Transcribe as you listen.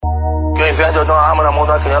eu dar uma arma na mão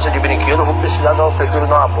de uma criança de brinquedo, eu prefiro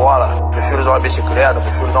dar uma bola, prefiro dar uma bicicleta,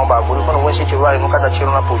 prefiro dar um bagulho, que eu não vou incentivar ele nunca dar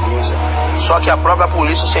tiro na polícia. Só que a própria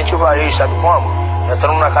polícia incentiva ele, sabe como?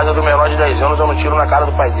 Entrando na casa do menor de 10 anos, dando um tiro na cara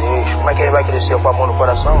do pai deles. Como é que ele vai crescer com amor no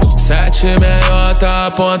coração? 7 meiota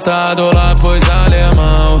apontado lá pros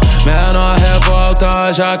alemão. Menor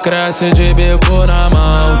revolta já cresce de bico na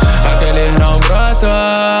mão. Aqueles não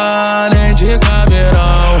brota nem de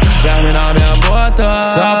caveirão. Verme na minha bota,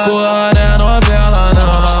 essa porra não é novela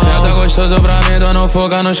não. Senta gostoso pra mim, dando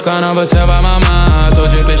fuga nos canos, você vai mamar. Tô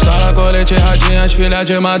de pistola, colete, radinhas, filha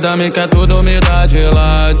de madame, quer tudo me dá de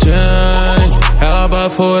ladinho. Ela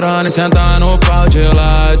bafurando e senta no pau de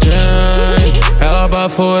ladinho. Ela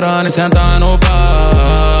bafurando e senta no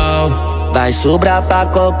pau. Vai sobrar pra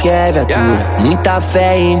qualquer viatura. Muita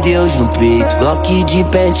fé em Deus no peito. Glock de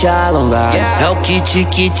pente alongado. É o kit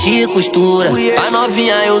que te costura. A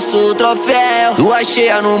novinha eu sou o troféu. Lua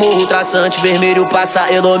cheia no morro, traçante vermelho passa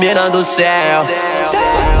iluminando o céu.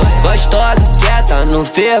 Gostosa, quieta no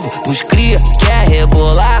fervo, os cria, quer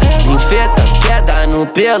rebolar. Infeta, quer dar no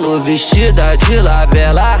pelo, vestida de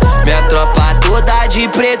lavela. Minha tropa toda de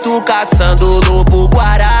preto, caçando lobo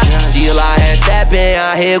guará. Se lá recebem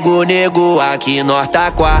arrego, nego, aqui nós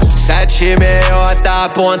taquá. 7 meiota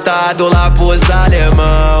apontado lá pros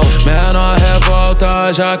alemão. Menor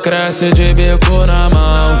revolta já cresce de bico na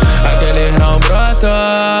mão. Aqueles não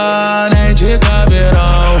brota nem de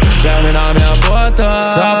caveirão. Verme na minha bota,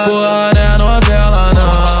 essa porra não é novela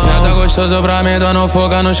não. Senta gostoso pra mim, dando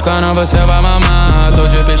fuga nos canos, você vai mamar. Tô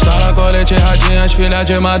de pistola, colete, radinhas, filha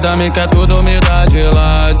de madame, quer tudo me dá de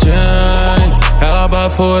ladinho. Ela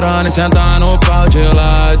bafurando e senta no pau de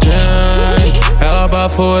ladinho. Ela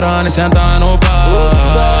bafurando e senta no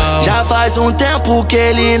pau. Já faz um tempo que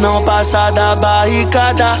ele não passa da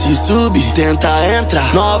barricada. Se subir, tenta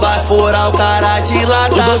entrar, não vai furar o cara de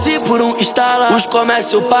lata. O 12 por 1 instala, os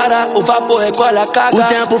comércios para, o vapor recolhe a caga. O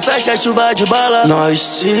tempo fecha, chuva de bala,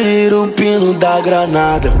 nós tira o pino da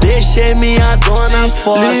granada. Deixei minha dona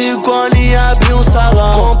forte, Licone abri um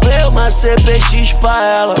salão. Comprei uma CPX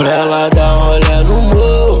pra ela dar um olhar no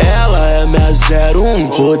morro. Ela é minha 01,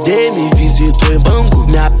 rodei, me visitou em Bangu.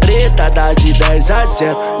 Minha preta dá de 10 a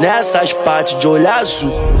 0 nessas partes de olho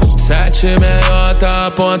azul. 7 meiota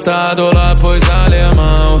apontado lá pros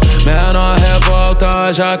alemão. Menor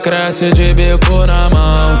revolta já cresce de bico na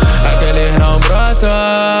mão. Aqueles não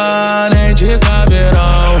brota nem de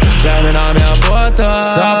caveirão. Verme na minha bota,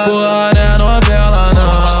 essa porra não é novela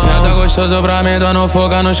não. Senta gostoso pra mim, dando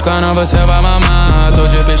fuga nos canos, você vai mamar. Tô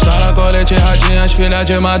de pistola, colete, radinhas, filha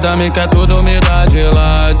de madame, quer tudo me dá de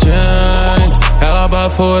ladinho. Ela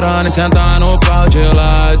bafurando e senta no pau de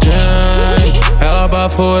ladinho. Ela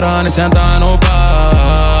bafurando e senta no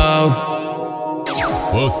pau.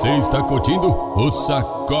 Você está curtindo o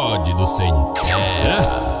Sacode do Sem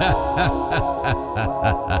Terra.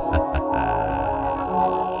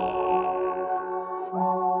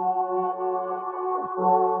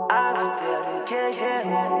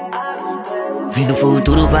 Vim do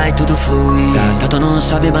futuro, vai tudo fluir. Tato não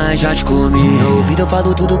sabe, mas já te comi. No ouvido eu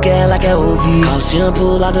falo tudo que ela quer ouvir. Calcinha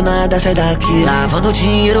pro lado, nada sai daqui. Lavando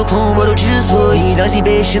dinheiro com ouro de zoe. Milhões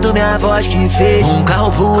investido, minha voz que fez. Um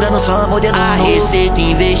carro por ano, só modelo novo. A receita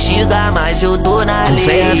investida, mas eu tô na lei. Com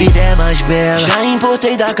fé a vida é mais bela. Já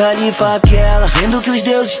importei da Califa aquela. Vendo que os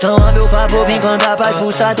deuses estão a meu favor, vim contar pra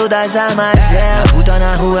expulsar todas as mazelas. A puta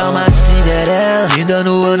na rua é uma Cinderela, me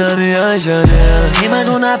dando na minha janela.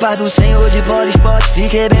 Rimando na paz do Senhor de Polisport,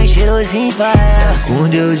 fiquei bem cheirosinho pra ela. Com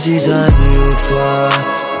Deus diz a meu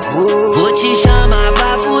favor. Vou te chamar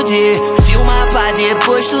pra fuder, filma pra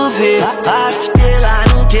depois tu ver. After lá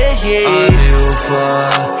no QG, a meu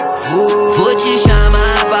favor. Vou te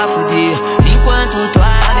chamar pra fuder, enquanto tua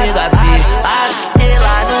amiga vê. After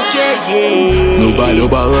lá no QG. No baile eu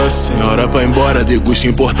balanço, sem hora pra ir embora. Degusto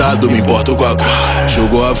importado, me importo com a cor.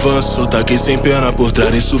 Jogou avanço, tá aqui sem pena. Por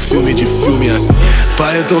trás isso filme de filme assim.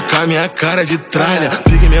 Pai, eu tocar minha cara de tralha,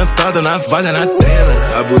 pigmentada na valha, na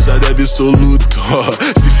tena. Abusado é absoluto,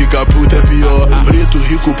 se ficar puto é pior. Preto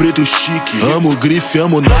rico, preto chique, amo grife,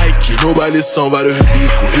 amo Nike. No baile são vários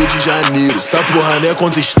bicos, Rio de Janeiro. Essa porra não é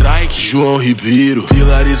contra strike, João Ribeiro.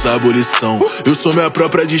 Pilares abolição, eu sou minha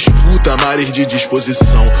própria disputa. Mares de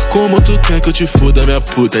disposição, como tu quer que eu te foda, minha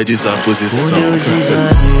puta é desaposição. Com Deus diz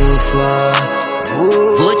a meu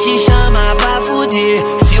favor. Vou te chamar pra fuder,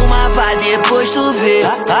 filma pra depois tu ver.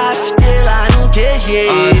 After lá no QG,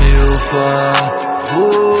 a meu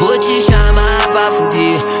favor. Vou te chamar pra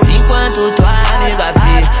fuder, enquanto tua amiga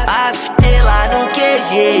vê. After lá no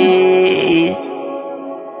QG.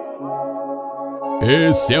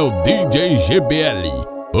 Esse é o DJ GBL,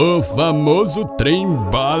 O famoso trem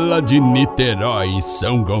bala de Niterói e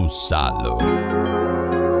São Gonçalo.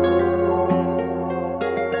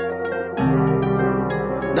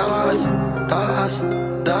 Dallas.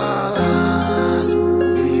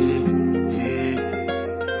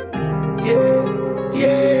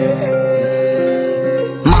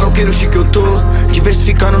 Maloqueiro chique eu tô,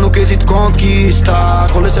 diversificando no quesito conquista.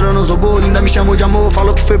 Colecionando os robôs, ainda me chamou de amor,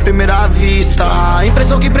 falou que foi primeira vista.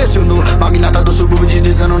 Impressão que impressionou, magnata do subúrbio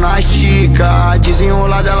deslizando na estica.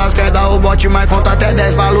 Desenrolada elas quer dar o bote, mas conta até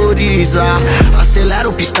 10 valoriza. Acelera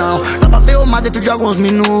o pistão, dá pra ver o mar dentro de alguns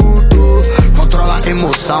minutos. Controla a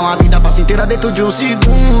emoção, a vida passa inteira dentro de um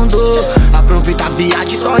segundo. Aproveita a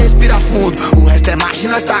viagem, só respira fundo. O resto é marcha e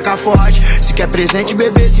nós taca forte. Se quer presente,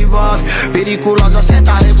 bebê se envolve. Periculosa, cê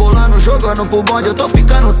tá rebolando, jogando pro bonde. Eu tô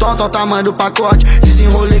ficando tonto ao tamanho do pacote.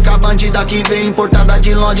 Desenrolei com a bandida que veio importada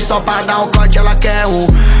de longe só pra dar um corte. Ela quer um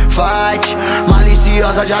fight.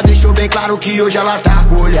 Maliciosa já deixou bem claro que hoje ela tá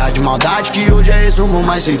com olhar de maldade. Que hoje é resumo,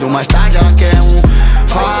 mais cedo, mais tarde ela quer um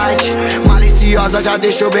fight. Maliciosa já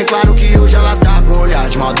deixou bem claro que hoje ela tá com olhar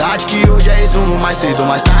de maldade. Que hoje é resumo, mais cedo,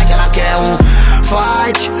 mais tarde ela quer um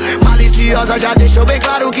fight. Maliciosa já deixou bem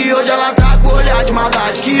claro que hoje ela tá com olhar de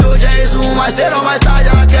maldade. Que hoje é resumo, mais cedo ou mais tarde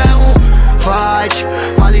ela quer um fight.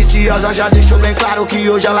 Maliciosa já deixou bem claro que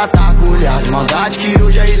hoje ela tá com olhar de maldade. Que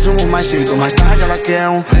hoje é resumo, mais cedo ou mais tarde ela quer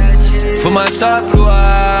um fumaça pro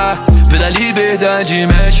ar, pela liberdade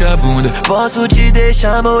mexe a bunda. Posso te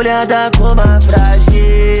deixar molhada com uma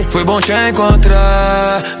frase. Foi bom te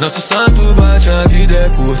encontrar, nosso santo bate, a vida é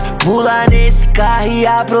curta. Pula nesse carro e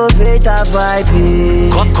aproveita a vibe.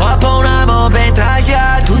 Copão na mão bem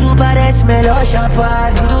trajado, tudo parece melhor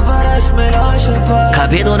chapado.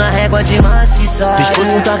 Cabelo na régua de maciçada,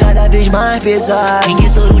 pescoço tá cada vez mais pesado. Em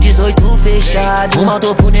tesouro 18 fechado, um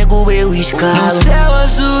topo nego eu escalo. No céu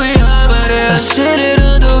azul e amarelo,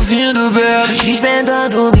 acelerando ouvindo belo,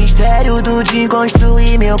 desvendando o mistério do de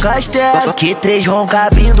construir meu castelo. Q3 ronca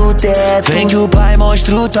abrindo o teto, vem que o pai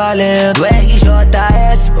mostra o talento. Do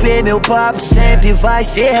RJSP meu papo sempre vai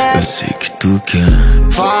ser reto. Eu sei que tu quer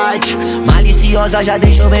fight. Maliciosa já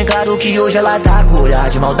deixou bem claro que hoje ela tá com olhar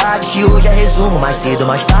de maldade. Que hoje é resumo, mais cedo,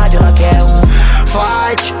 mais tarde ela quer um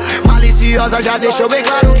fight. Maliciosa já deixou bem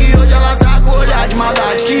claro que hoje ela tá com olhar de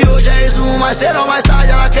maldade. Que hoje é resumo, mais cedo ou mais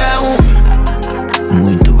tarde ela quer um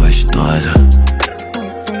muito gostosa,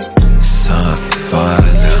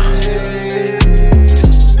 safada.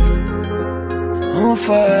 Um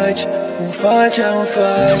fight é um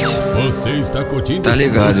fight. Você está curtindo? Tá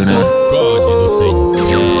ligado, né? Sacode do Sem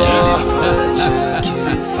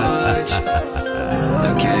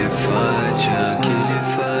Aquele fight.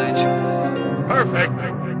 Perfect.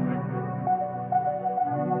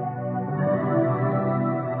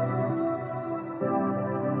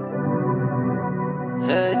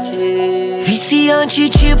 Viciante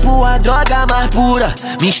tipo a droga mais pura,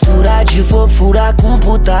 mistura de fofura com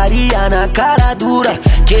putaria na cara dura.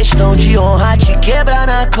 Questão de honra te quebra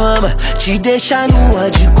na cama, te deixa nua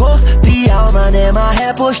de corpo e alma, né, mas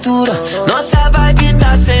é postura. Nossa vibe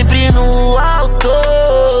tá sempre no alto.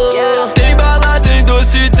 Tem bala, tem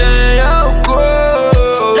doce, tem álcool.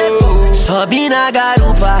 Sobe na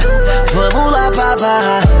garupa, vamos lá pra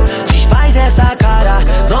barra. Desfaz essa cara,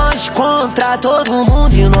 nós contra todo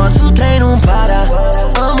mundo e nosso trem não para.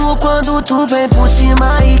 Amo quando tu vem por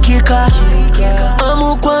cima e quica.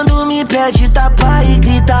 Amo quando me pede tapa e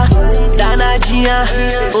grita. Danadinha,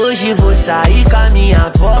 hoje vou sair com a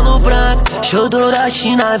minha polo branca. Show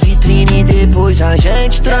Doroshi na vitrine, depois a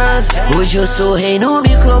gente transa. Hoje eu sou rei no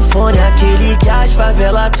microfone, aquele que as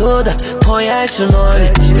favela toda conhece o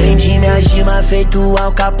nome. Vendi minhas rimas feito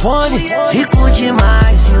Al Capone, rico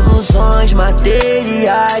demais, ilusões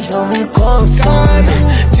materiais não me consomem.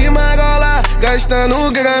 De marola,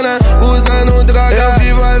 gastando grana, usando droga. Eu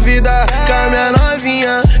vivo a vida com a minha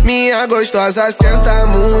novinha. Minha gostosa senta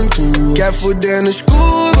muito, quer fuder no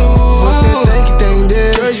escuro. Você tem que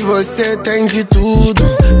entender que hoje você tem de tudo,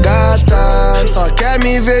 gata. Só quer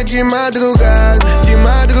me ver de madrugada, de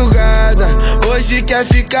madrugada. Hoje quer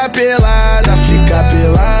ficar pelada, ficar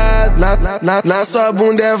pelada. Na sua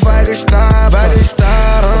bunda é vários tapas, vários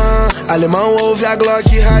tapas. Alemão ouve a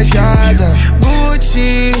Glock rajada.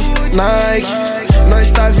 Gucci, Nike,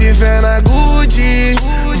 nós tá vivendo a good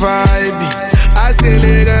vibe,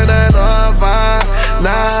 acelerando a nova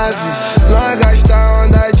nave. Nós gasta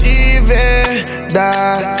onda de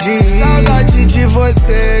verdade. Saudade de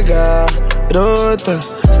você, garota.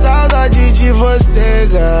 Saudade de você,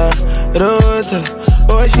 garota.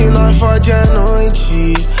 Hoje nós fode a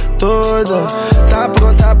noite toda. Tá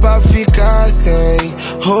pronta pra ficar sem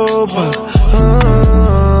roupa.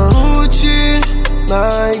 Gucci,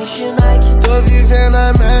 Nike. Tô vivendo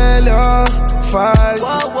a melhor fase.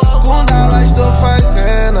 Com Dallas tô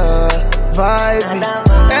fazendo a vibe.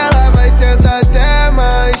 Ela vai sentar até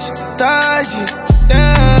mais tarde.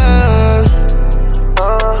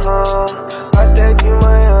 Até de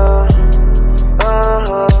manhã.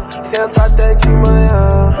 Senta até de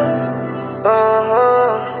manhã.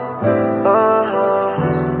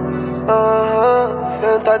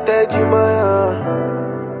 Senta até de manhã.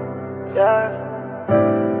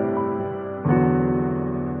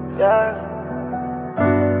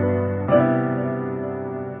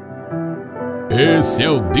 Esse é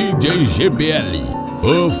o DJ GBL,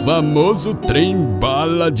 o famoso trem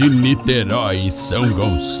bala de Niterói e São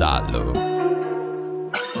Gonçalo.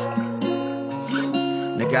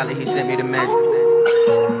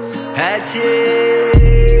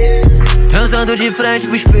 Transando de frente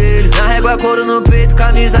pro espelho, na régua couro no peito,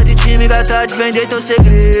 camisa de time, gata de vender teu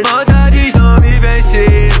segredo. Vontades não me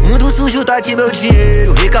vencer, mundo sujo tá aqui meu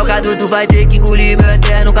dinheiro. Recalcado tu vai ter que engolir meu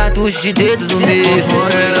eterno cartucho de dedo no meio.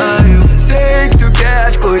 Morena, eu sei que tu quer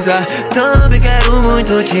as coisas, também quero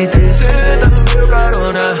muito te ter. Senta no meu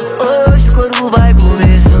carona, hoje o corpo vai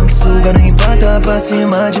comer. Sangue suga, nem bota pra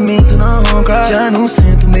cima de mim, tu não ronca. Já não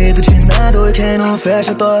sinto medo de nada, e quem não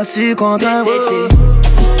fecha torce contra você.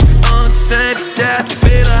 Sempre certo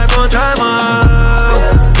pela contramão.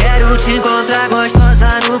 Quero te encontrar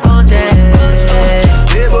gostosa no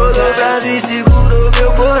contexto. Rebolou pra mim, segurou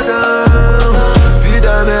meu cordão.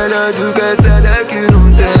 Vida melhor do que essa daqui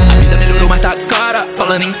não tem. A vida melhorou, mas tá cara.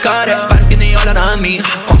 Falando em cara, paro que nem olha na minha.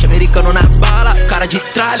 Corte americano na bala, cara de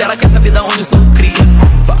tralha. Ela quer saber da onde eu sou cria.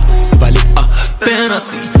 Se valeu a pena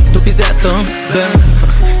assim, tu fizer tão bem.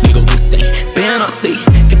 Liga o 100, pena sei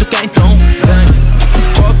que tu quer então vem.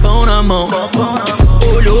 Copão na mão,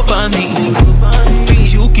 olhou pra mim,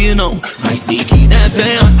 fingiu que não, mas sei que não é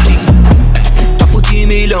bem assim. Papo de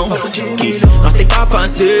milhão, que nós tem pra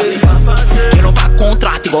fazer. Renovar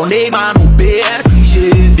contrato igual Neymar no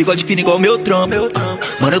PSG. Bigode fino igual meu trampo.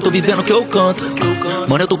 Mano, eu tô vivendo o que eu canto.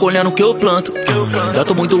 Mano, eu tô colhendo o que eu planto. Eu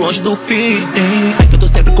tô muito longe do fim, é que eu tô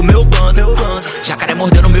sempre com meu bando. Jacaré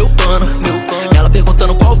mordendo meu pano. Ela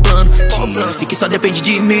perguntando qual o plano. Disse que só depende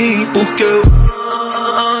de mim, porque eu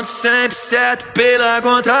ando sempre certo pela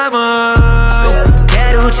contramão.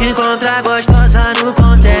 Quero te encontrar gostosa no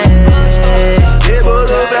contexto.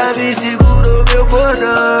 Rebolou pra mim, segurou meu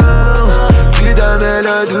cordão. Vida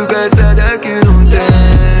melhor do que essa daqui não tem.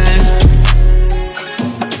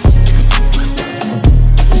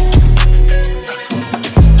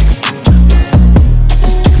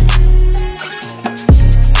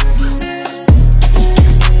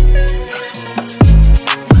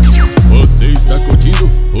 Você está curtindo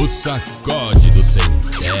o sacode do sem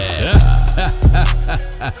terra.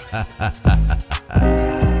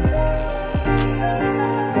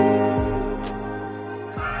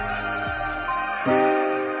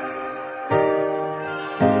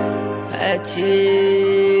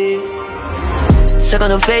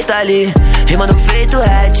 Sacando feito ali, rimando feito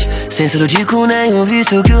hatch. Sem selo de cu nenhum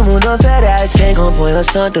vício que o mundo oferece. Quem compõe o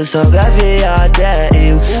santo eu só gravei até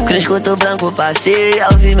eu. Crescoto branco passei,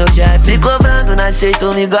 ao vi meu jab me cobrando, nasci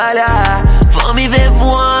tu me galhar. Vão me ver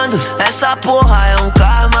voando, essa porra é um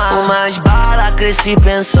karma. Umas balas cresci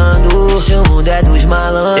pensando, se o mundo é dos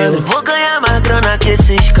malandros, eu vou ganhar mais grana que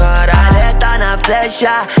esses caras. Alerta na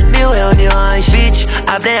flecha, 1000 reuniões. Bitch,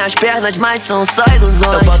 abrem as pernas, mas são só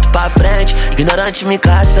ilusões. Eu boto pra frente, ignorante me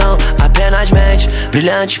caçam. Apenas mente,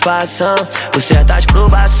 brilhante passam por certas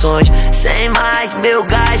provações. Sem mais, meu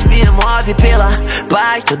gás me move pela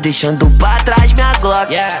paz. Tô deixando pra trás minha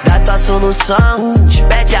Glock, dá tua solução,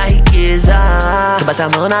 despede a riqueza. Tu passa a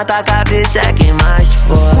mão na tua cabeça, é quem mais te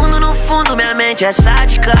fode. No fundo, minha mente é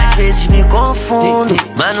sádica. Às vezes me confundo,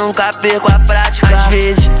 mas nunca perco a prática. Às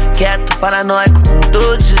vezes, quieto, paranoico com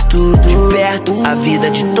todos e tudo. De perto, a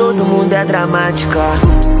vida de todo mundo é dramática.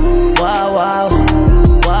 Uau, uau,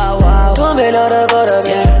 uau, uau. Tô melhor agora,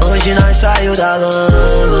 meu. Hoje nós saiu da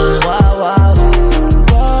lama. Uau, uau,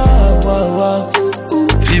 uau, uau, uau.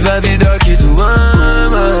 Viva a vida que tu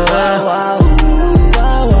ama. Uau, uau,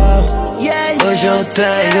 uau, uau. Hoje eu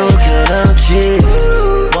tenho o que eu não tive.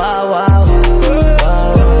 Uau, uau,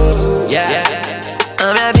 uau.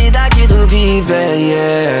 A minha vida que tu vive,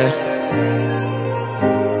 yeah.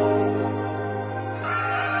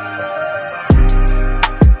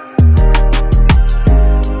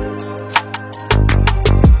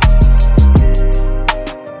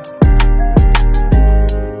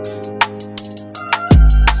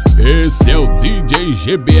 Esse é o DJ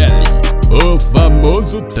GBL, o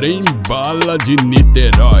famoso trem bala de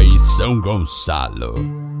Niterói e São Gonçalo.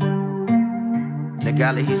 The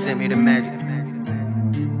guy, he sent me the magic.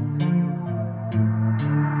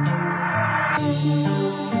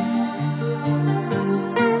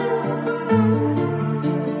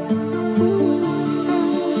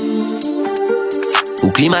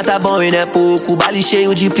 O clima tá bom e não é pouco. Baile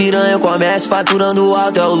cheio de piranha, comércio faturando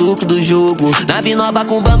alto, é o lucro do jogo. Nave nova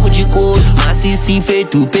com banco de couro, maciço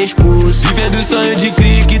feito pescoço. Vivendo sonho de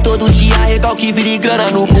crique, todo dia recalque, vire grana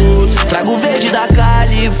no bolso. Trago verde da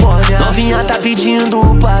Califórnia, novinha tá pedindo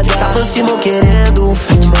pra dar. Se aproximou querendo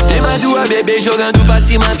fumar. Tem mais duas bebês jogando pra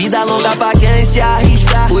cima, vida longa pra quem se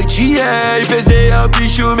arriscar. Oitié e pesei é o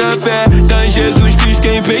bicho, minha fé. Tá em Jesus Cristo,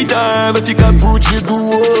 quem peidar vai ficar fudido.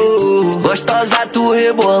 Gostosa tu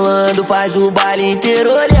rebolando, faz o baile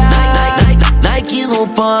inteiro olhar. Nike no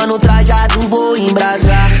pano, trajado vou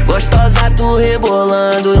embrasar. Gostosa tu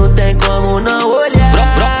rebolando, não tem como não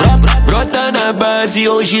olhar. Brota na base,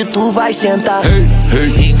 hoje tu vai sentar.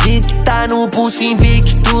 Invicta no pulso,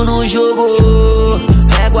 invicto no jogo.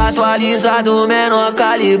 Pego atualizado, menor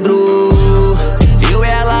calibrou. Eu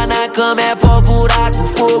ela na cama é pó, buraco,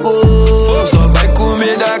 fogo. Só vai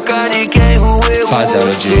comer da carne quem roeu.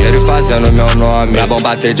 Fazendo dinheiro e fazendo meu nome. Pra bom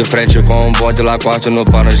bater de frente com um bonde, lá corte no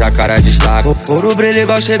pano, jacaré destaca. Ouro brilha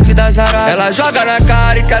igual shape da Zara. Ela joga na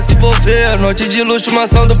cara e quer se envolver. Noite de luxo,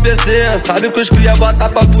 mansão do PC. Sabe que os cria bota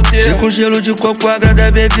pra fuder. E com gelo de coco agrada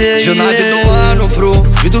é bebê. Ginásio do ano, fru.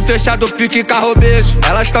 Vidro fechado, pique, carro, beijo.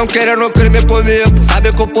 Elas tão querendo crime comigo.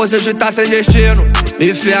 Sabe que o posejo tá sem destino.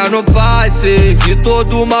 E fé no pai, sei que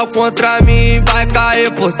todo mal contra mim vai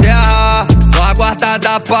cair por terra. Não aguarda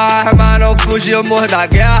da paz, mas não fugimos da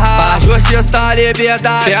guerra. Justiça,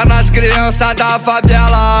 liberdade, fé nas crianças da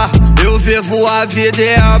favela. Eu vivo a vida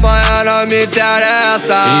e amanhã não me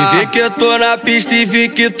interessa. Invicto na pista,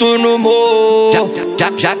 invicto no morro.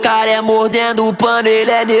 Jacaré mordendo o pano, ele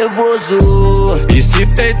é nervoso. E se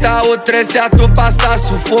peitar o trem certo, passa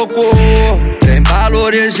sufoco. Tem bala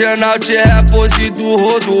original, te repose do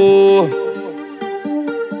rodo.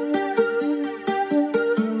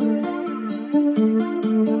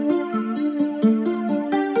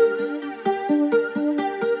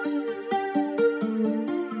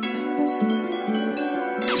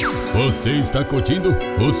 Você está curtindo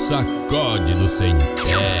o Sacode do Sem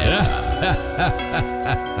Terra.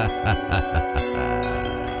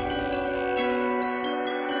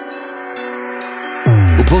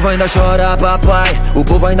 O povo ainda chora, papai. O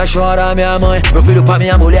povo ainda chora, minha mãe. Meu filho pra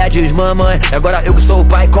minha mulher diz mamãe. Agora eu que sou o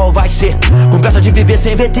pai, qual vai ser? Com pressa de viver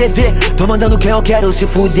sem ver TV. Tô mandando quem eu quero se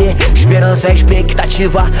fuder. Esperança é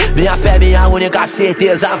expectativa. Minha fé, minha única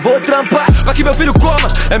certeza. Vou trampar pra que meu filho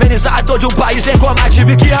coma. Amenizado de um país em coma.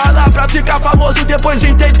 Tive que ralar pra ficar famoso. Depois de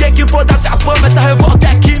entender que foda-se a fama. Essa revolta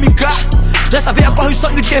é química. Nessa veia corre o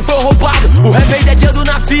sangue de quem foi roubado. O rap é dedo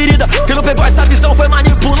na ferida. Quem não pegou essa visão foi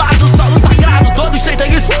manipulado. Solo sagrado, todos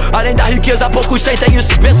sentem isso. Além da riqueza, poucos sentem isso.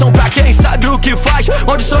 Pensam pra quem sabe o que faz.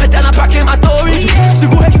 Maldição eterna pra quem matou o índio.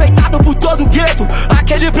 Sigo respeitado por todo o gueto.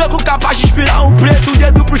 Aquele branco capaz de inspirar um preto.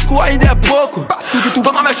 Dedo pros cu ainda é pouco.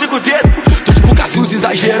 Toma mais 5 dedos. Tô tipo Cassius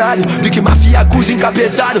exagerado. Big Mafia, Cus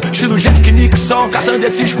encapetado. Estilo Jack Nixon, caçando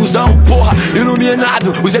esses cuzão. Porra,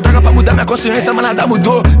 iluminado. Usei droga pra mudar minha consciência, mas nada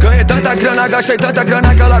mudou. Ganhei tanta grana, gastei tanta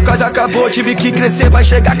grana, aquela coisa acabou. Tive que crescer, vai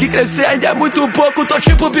chegar que crescer ainda é muito pouco. Tô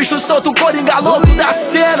tipo bicho solto, coringa louco da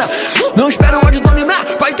cena. Não espero onde dominar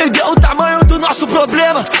pra entender o tamanho do nosso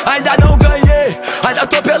problema. Ainda não ganhei, ainda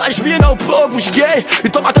tô pelas minas, o povo gay. E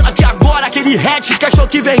tô matando aqui agora aquele hatch que achou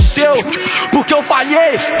que venceu, porque eu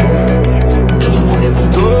falhei.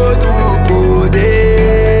 Todo o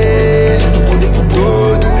poder,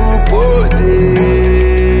 todo o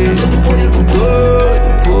poder, todo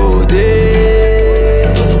o poder.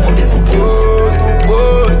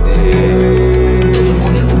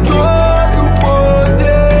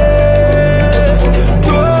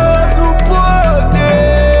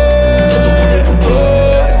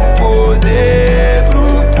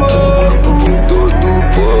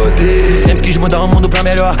 Mudar o mundo pra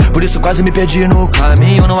melhor, por isso quase me perdi no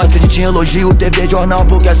caminho. Não acredito em elogio, TV, jornal,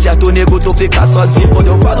 porque é certo, nego, tu fica sozinho. Quando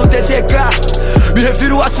eu falo TTK, me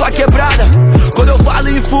refiro à sua quebrada. Quando eu falo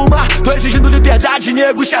em fumar, tô exigindo liberdade,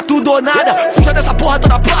 nego, isso é tudo ou nada. Fuja dessa porra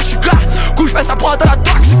toda plástica, cuspa essa porra toda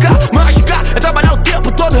tóxica. Mágica é trabalhar o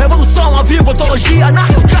tempo todo, revolução ao vivo, ontologia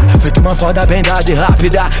anárquica. Feito uma foda bem dada e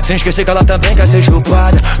rápida, sem esquecer que ela também quer ser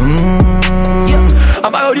chupada. A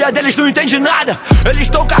maioria deles não entende nada, eles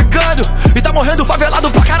estão cagando e tá morrendo favelado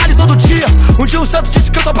pra caralho todo dia. Um dia um santo disse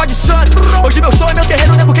que eu sou pai de santo. Hoje meu show é meu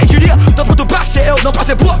terreno, nego, quem diria? Tô pronto pra ser eu, não pra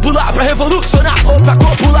ser popular, pra revolucionar ou pra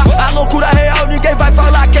copular. A loucura real, ninguém vai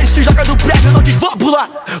falar. Quem se joga do prédio não diz vou pular.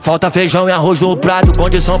 Falta feijão e arroz no prato,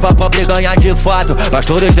 condição pra pobre ganhar de fato.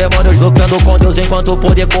 Pastores demônios lucrando com Deus enquanto o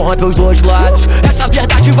poder corrompe os dois lados. Essa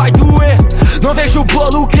verdade vai doer, não vejo o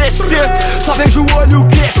bolo crescer, só vejo o olho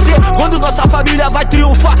crescer. Quando nossa família vai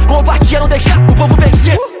triunfar, covardia não deixar o povo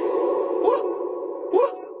vencer.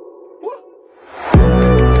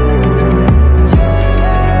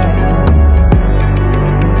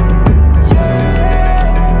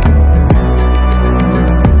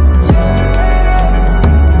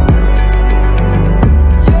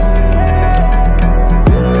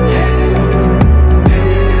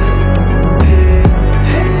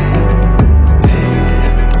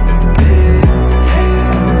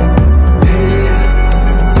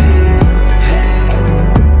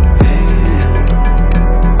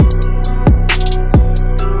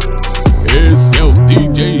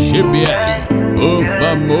 DJ GBL, o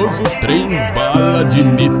famoso trem bala de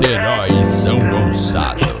Niterói, São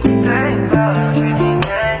Gonçalo.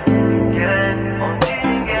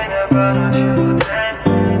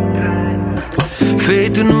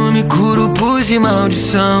 Feito nome, curupus e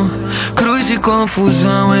maldição, cruz e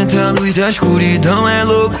confusão entre a luz e a escuridão. É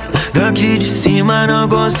louco, daqui de cima não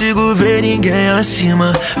consigo ver ninguém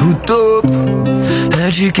acima. O topo é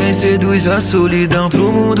de quem seduz a solidão.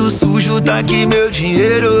 Pro mundo sujo tá aqui meu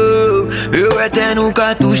dinheiro, eu eterno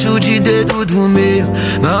cartucho de dedo do meio.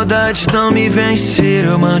 Maldades não me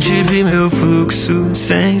venceram, eu mantive meu fluxo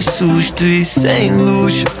sem susto e sem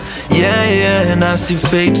luxo. Yeah, yeah, nasci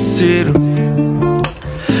feiticeiro.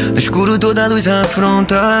 No escuro toda a luz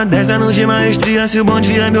afronta, 10 anos de maestria, se o bom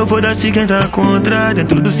dia é meu, foda-se quem tá contra.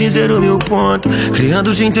 Dentro do cinzeiro meu ponto,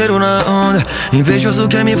 criando o dia inteiro na onda. Invejoso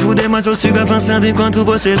quer me fuder, mas eu sigo avançando enquanto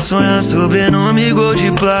você sonha. Sobrenome gol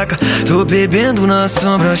de placa, tô bebendo na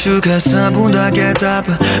sombra. Acho que essa bunda quer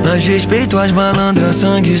tapa, mas respeito as malandras.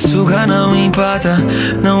 Sangue suga não empata,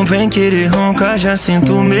 não vem querer roncar. Já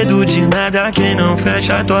sinto medo de nada, quem não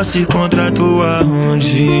fecha torce contra a tua.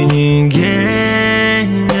 Onde ninguém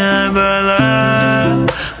me abalar.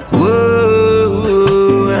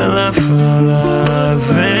 Ela fala,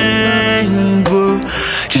 vem, vou,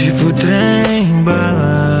 tipo trem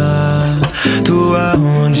bala. Tô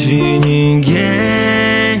aonde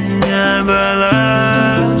ninguém me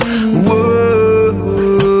abalar.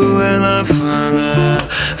 Ela fala,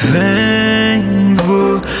 vem,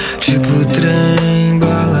 vou, tipo trem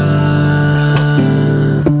bala.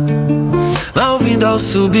 Mal vindo ao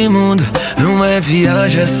submundo, não é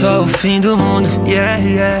viagem, é só o fim do mundo. Yeah,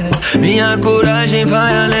 yeah. Minha coragem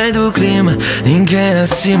vai além do clima, ninguém é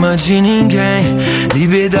acima de ninguém.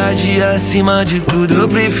 Liberdade acima de tudo, eu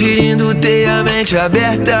preferindo ter a mente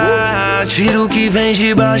aberta. Tiro que vem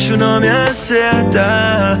de baixo não me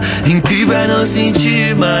acerta. Incrível é não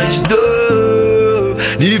sentir mais dor.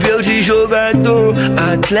 Nível de jogador,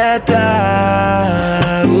 atleta.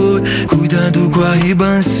 Cuidado com a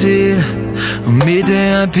ribanceira, o medo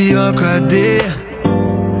é a pior cadeia.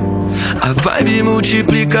 A vibe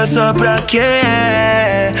multiplica só pra quem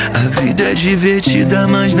é. A vida é divertida,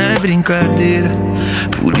 mas não é brincadeira.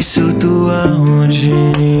 Por isso eu tô aonde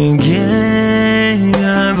ninguém me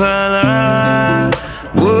abala.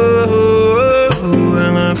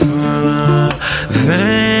 Ela fala,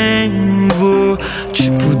 vem, vou,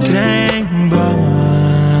 tipo trem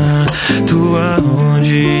bala. Tô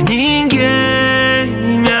aonde ninguém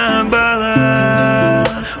me abala.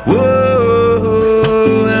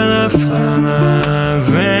 Ela fala,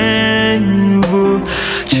 vem, vou,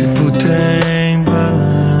 tipo trem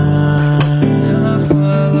bala. Ela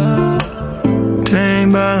fala, trem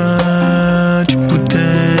bala, tipo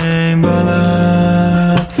trem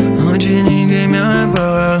bala. Onde ninguém me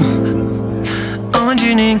abala,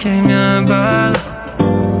 onde ninguém me abala,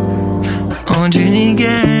 onde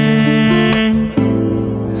ninguém,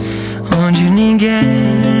 onde ninguém.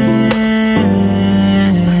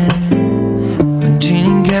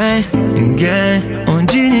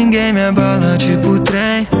 Onde ninguém me abala, tipo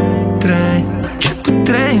trem, trem, tipo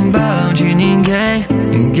trem bala. Onde ninguém,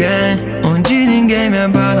 onde ninguém me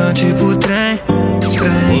abala, tipo trem,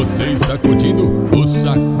 trem. Você está curtindo o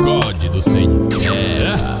sacode do sem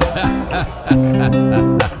terra.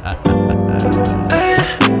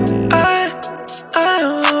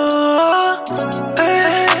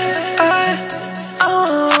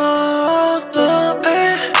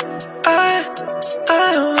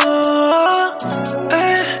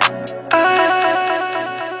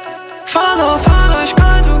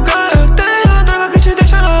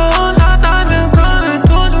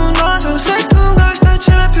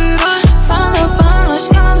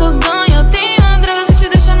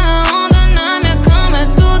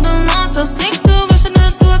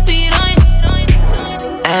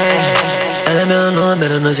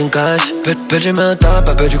 nós encaixa. Pede meu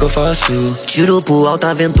tapa, pede o que eu faço. Tiro pro alta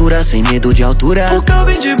aventura, sem medo de altura. Porque eu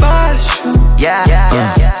vim de baixo.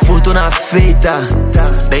 Fortuna feita,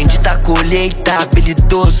 bendita colheita.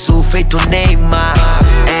 Habilidoso, feito Neymar.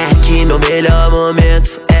 É que meu melhor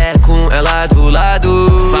momento é com ela do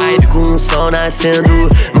lado. Vibe com o sol nascendo,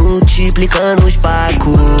 multiplicando os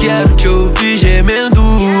pacos. Quero te ouvir gemendo,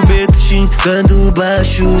 Beto xingando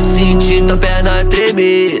baixo. Senti tua perna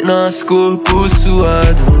tremer, nosso corpo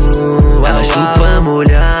suado. Ela chupa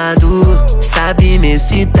molhado, sabe me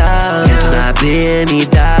excitar. Dentro da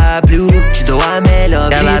BMW, te dou a melhor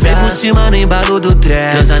vida. Ela vem por cima no embalo do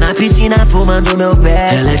trap, transa na piscina fumando meu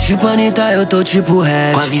pé. Ela é tipo Anitta, eu tô tipo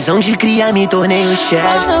Red. Com a visão de cria me tornei o chefe.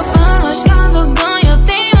 Fala, escala, ganho. Eu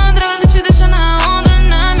tenho uma droga que te deixa na onda.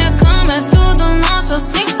 Na minha cama é tudo nosso. Eu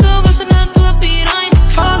sei que tu gosta da tua piranha.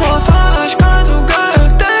 Fala, escala do ganho. Eu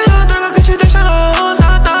tenho uma droga que te deixa na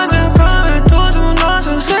onda. Na minha cama é tudo nosso.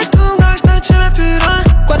 Eu sei que tu gosta de minha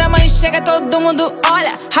piranha. Quando a mãe chega, todo mundo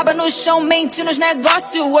olha. Raba no chão, mente nos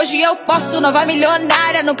negócios. Hoje eu posso, nova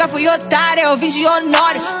milionária. Nunca fui otária, eu vim de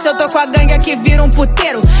Honório. Se eu tô com a gangue aqui, vira um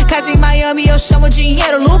puteiro. Casa em Miami, eu chamo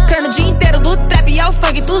dinheiro. Lucrando o dia inteiro do trap ao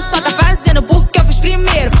funk. Tu só tá fazendo porque eu fiz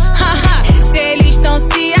primeiro. Se eles tão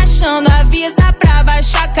se achando, avisa pra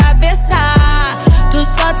baixar a cabeça. Tu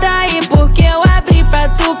só tá aí porque eu abri pra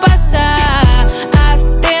tu passar.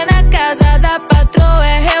 Até na casa da patroa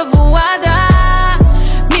é revoada.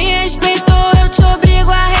 Me respeitou, eu te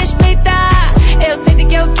obrigo a respeitar. Eu sei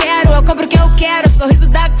que eu quero, eu compro o que eu quero. Sorriso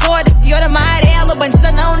da cor, esse ouro amarelo.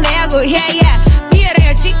 Bandida não nego,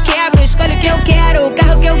 piranha te quebro. Escolhe o que eu quero, o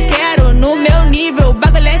carro que eu quero. No meu nível, o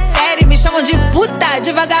bagulho é sério. Me chamam de puta,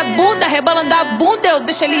 de vagabunda. Rebolando a bunda, eu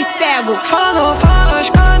deixo eles cego. Fala,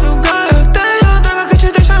 escala do ganho. Eu tenho uma droga que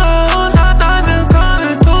te deixa na onda. Na minha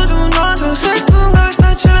cama é tudo nosso. Eu sei que tu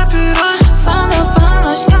gosta de minha piranha.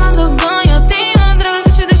 Fala, escala do ganho. Eu tenho uma droga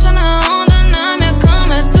que te deixa na onda. Na minha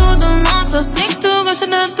cama é tudo nosso. Eu sei que tu gosta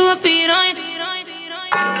da tua piranha.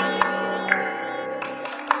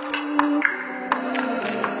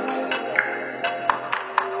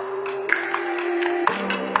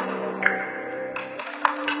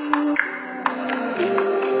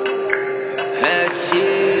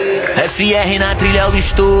 FR na trilha é o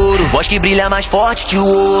estouro, voz que brilha mais forte que o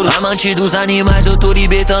ouro. Amante dos animais, eu tô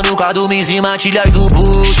libertando cardumes e matilhas do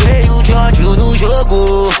bucho. Cheio de ódio no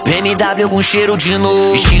jogo, BMW com cheiro de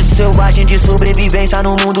novo. Instinto selvagem de sobrevivência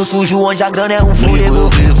no mundo sujo, onde a grana é um fôlego.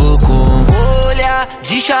 Vivo com olhar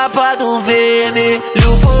de chapado vermelho,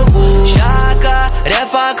 fogo. Jacaré,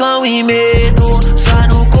 facão e medo, só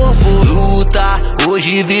no corpo luta.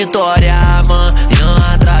 Hoje vitória, amanhã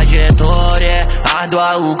a trajetória.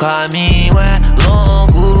 Árdua, o caminho é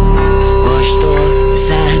longo.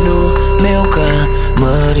 Gostosa no meu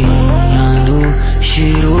camarim, ando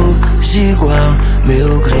cheiroso igual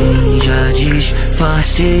meu green. Já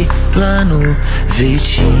disfarcei lá no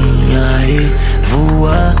Vitinha e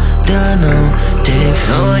voada não tem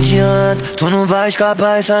fim. Não adianta, tu não vai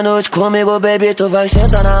escapar essa noite comigo, baby, tu vai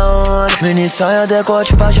sentar na onda. Mini saia,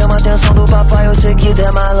 decote pra chamar a atenção do papai, eu sei que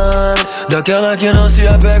der malandro. Daquela que não se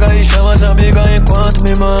apega e chama as amigas enquanto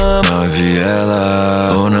me mama. Na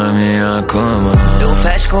viela ou na minha cama, eu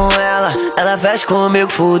fecho com ela fecha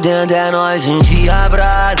comigo, fudendo, é nós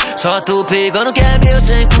endiabrado. Só tô pegando que é meu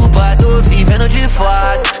sem culpa, tô vivendo de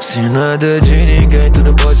fato. Se nada é de ninguém,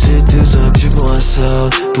 tudo pode ser teu, tipo um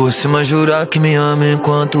assalto. Por cima jurar que me ama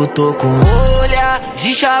enquanto tô com olhar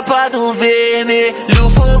de chapado vermelho,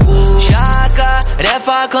 fogo. Jacaré,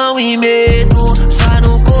 facão e medo, só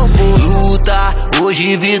no corpo luta.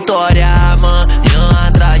 Hoje vitória, amanhã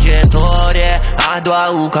a trajetória.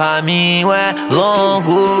 Árdua, o caminho é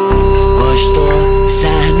longo. Gostosa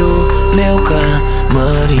no meu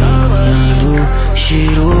camarim, ando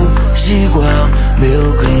cheiroso igual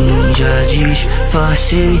meu green. Já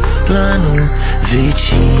disfarcei lá no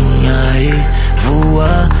Vitinha e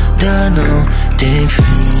voada não tem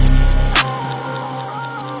fim.